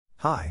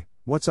Hi,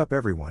 what's up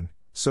everyone?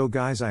 So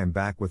guys, I am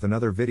back with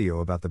another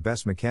video about the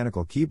best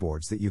mechanical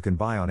keyboards that you can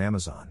buy on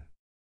Amazon.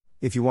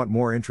 If you want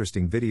more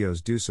interesting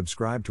videos, do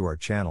subscribe to our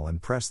channel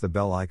and press the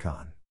bell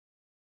icon.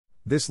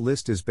 This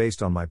list is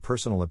based on my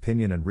personal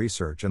opinion and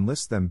research and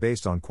lists them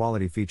based on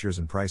quality, features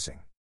and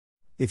pricing.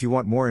 If you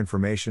want more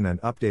information and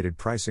updated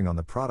pricing on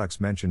the products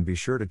mentioned, be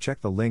sure to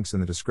check the links in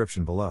the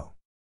description below.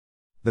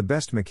 The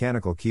best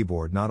mechanical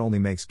keyboard not only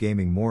makes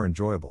gaming more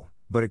enjoyable,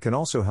 but it can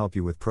also help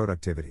you with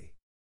productivity.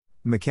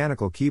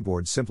 Mechanical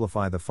keyboards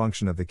simplify the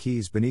function of the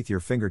keys beneath your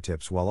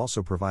fingertips while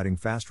also providing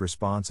fast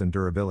response and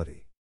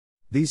durability.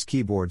 These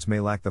keyboards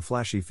may lack the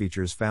flashy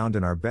features found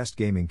in our best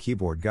gaming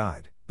keyboard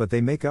guide, but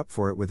they make up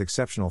for it with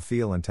exceptional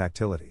feel and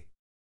tactility.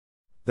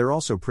 They're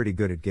also pretty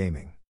good at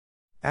gaming.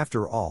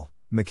 After all,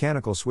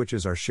 mechanical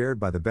switches are shared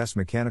by the best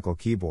mechanical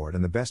keyboard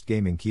and the best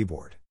gaming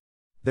keyboard.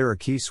 There are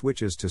key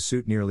switches to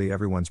suit nearly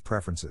everyone's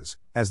preferences,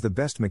 as the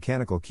best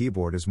mechanical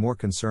keyboard is more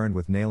concerned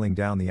with nailing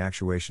down the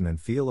actuation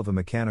and feel of a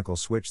mechanical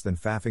switch than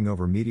faffing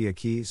over media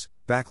keys,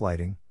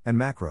 backlighting, and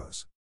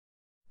macros.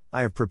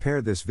 I have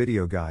prepared this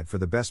video guide for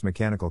the best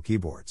mechanical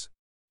keyboards.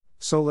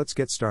 So let's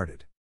get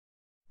started.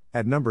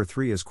 At number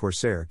 3 is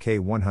CORSAIR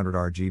K100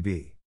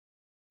 RGB.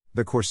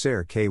 The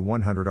CORSAIR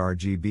K100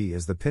 RGB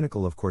is the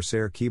pinnacle of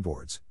Corsair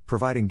keyboards,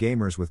 providing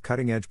gamers with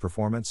cutting-edge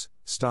performance,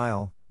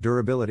 style,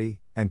 durability,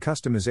 and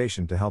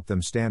customization to help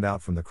them stand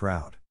out from the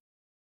crowd.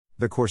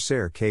 The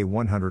CORSAIR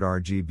K100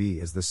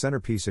 RGB is the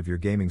centerpiece of your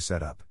gaming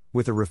setup,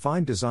 with a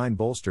refined design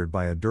bolstered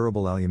by a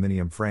durable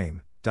aluminum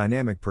frame,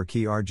 dynamic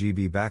per-key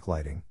RGB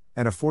backlighting,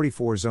 and a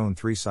 44-zone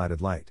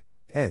 3-sided light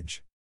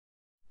edge.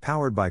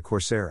 Powered by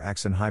CORSAIR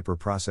Axon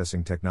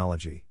hyper-processing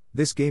technology,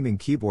 this gaming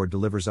keyboard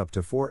delivers up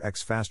to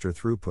 4x faster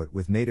throughput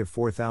with native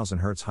 4000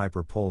 Hz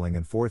hyper-polling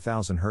and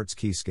 4000 Hz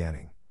key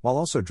scanning, while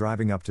also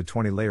driving up to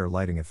 20-layer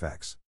lighting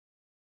effects.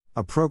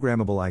 A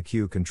programmable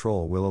IQ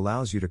control will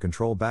allows you to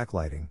control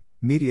backlighting,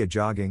 media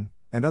jogging,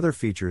 and other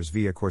features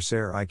via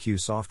CORSAIR IQ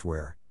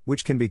software,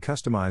 which can be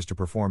customized to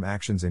perform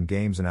actions in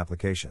games and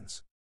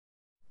applications.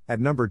 At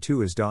number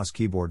 2 is DOS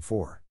Keyboard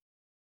 4.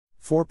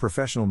 4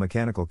 Professional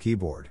Mechanical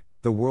Keyboard,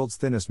 the world's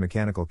thinnest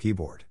mechanical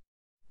keyboard.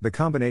 The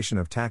combination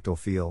of tactile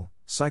feel,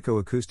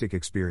 psychoacoustic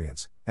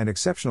experience, and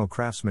exceptional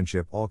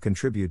craftsmanship all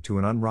contribute to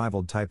an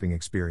unrivaled typing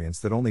experience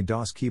that only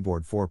DOS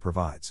Keyboard 4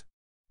 provides.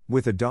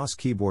 With a DOS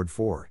Keyboard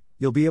 4,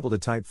 you'll be able to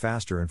type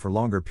faster and for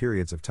longer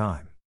periods of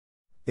time.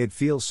 It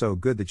feels so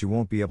good that you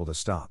won't be able to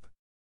stop.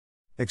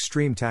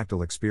 Extreme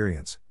tactile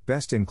experience.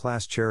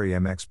 Best-in-class Cherry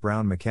MX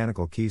Brown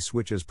mechanical key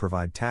switches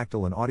provide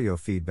tactile and audio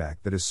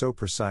feedback that is so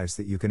precise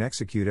that you can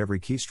execute every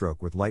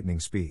keystroke with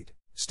lightning speed.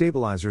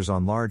 Stabilizers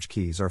on large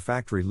keys are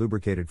factory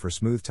lubricated for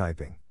smooth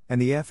typing,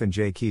 and the F and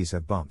J keys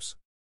have bumps.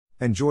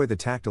 Enjoy the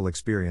tactile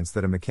experience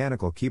that a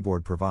mechanical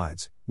keyboard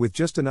provides, with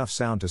just enough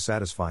sound to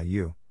satisfy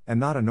you,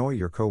 and not annoy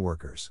your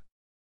coworkers.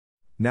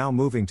 Now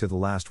moving to the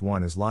last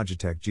one is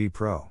Logitech G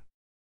Pro.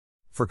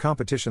 For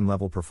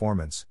competition-level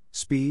performance,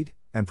 speed,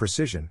 and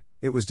precision,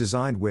 it was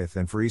designed with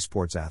and for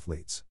esports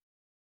athletes.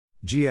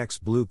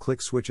 GX Blue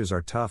click switches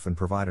are tough and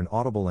provide an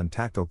audible and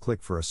tactile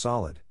click for a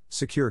solid,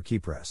 secure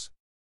keypress.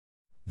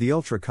 The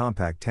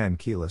ultra-compact 10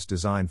 keyless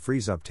design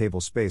frees up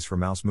table space for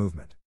mouse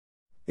movement.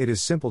 It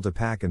is simple to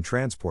pack and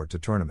transport to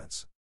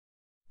tournaments.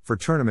 For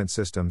tournament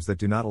systems that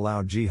do not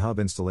allow G-Hub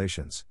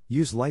installations,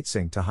 use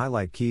LightSync to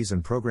highlight keys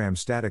and program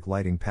static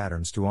lighting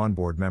patterns to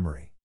onboard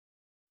memory.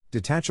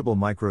 Detachable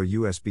micro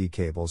USB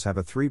cables have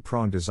a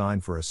 3-prong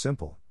design for a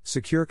simple,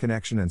 secure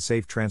connection and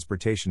safe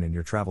transportation in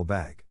your travel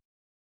bag.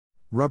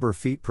 Rubber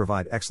feet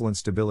provide excellent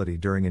stability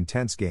during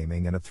intense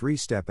gaming and a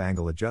 3-step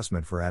angle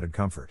adjustment for added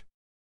comfort.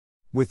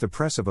 With the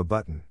press of a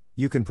button,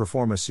 you can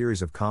perform a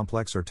series of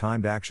complex or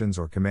timed actions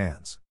or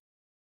commands.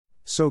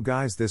 So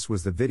guys, this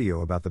was the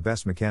video about the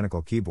best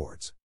mechanical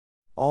keyboards.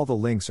 All the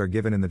links are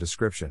given in the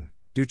description,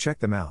 do check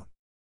them out.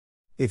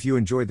 If you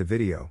enjoyed the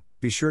video,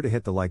 be sure to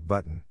hit the like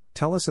button,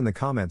 tell us in the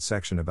comments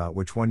section about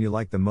which one you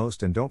like the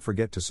most, and don't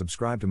forget to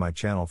subscribe to my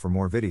channel for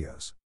more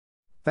videos.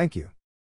 Thank you.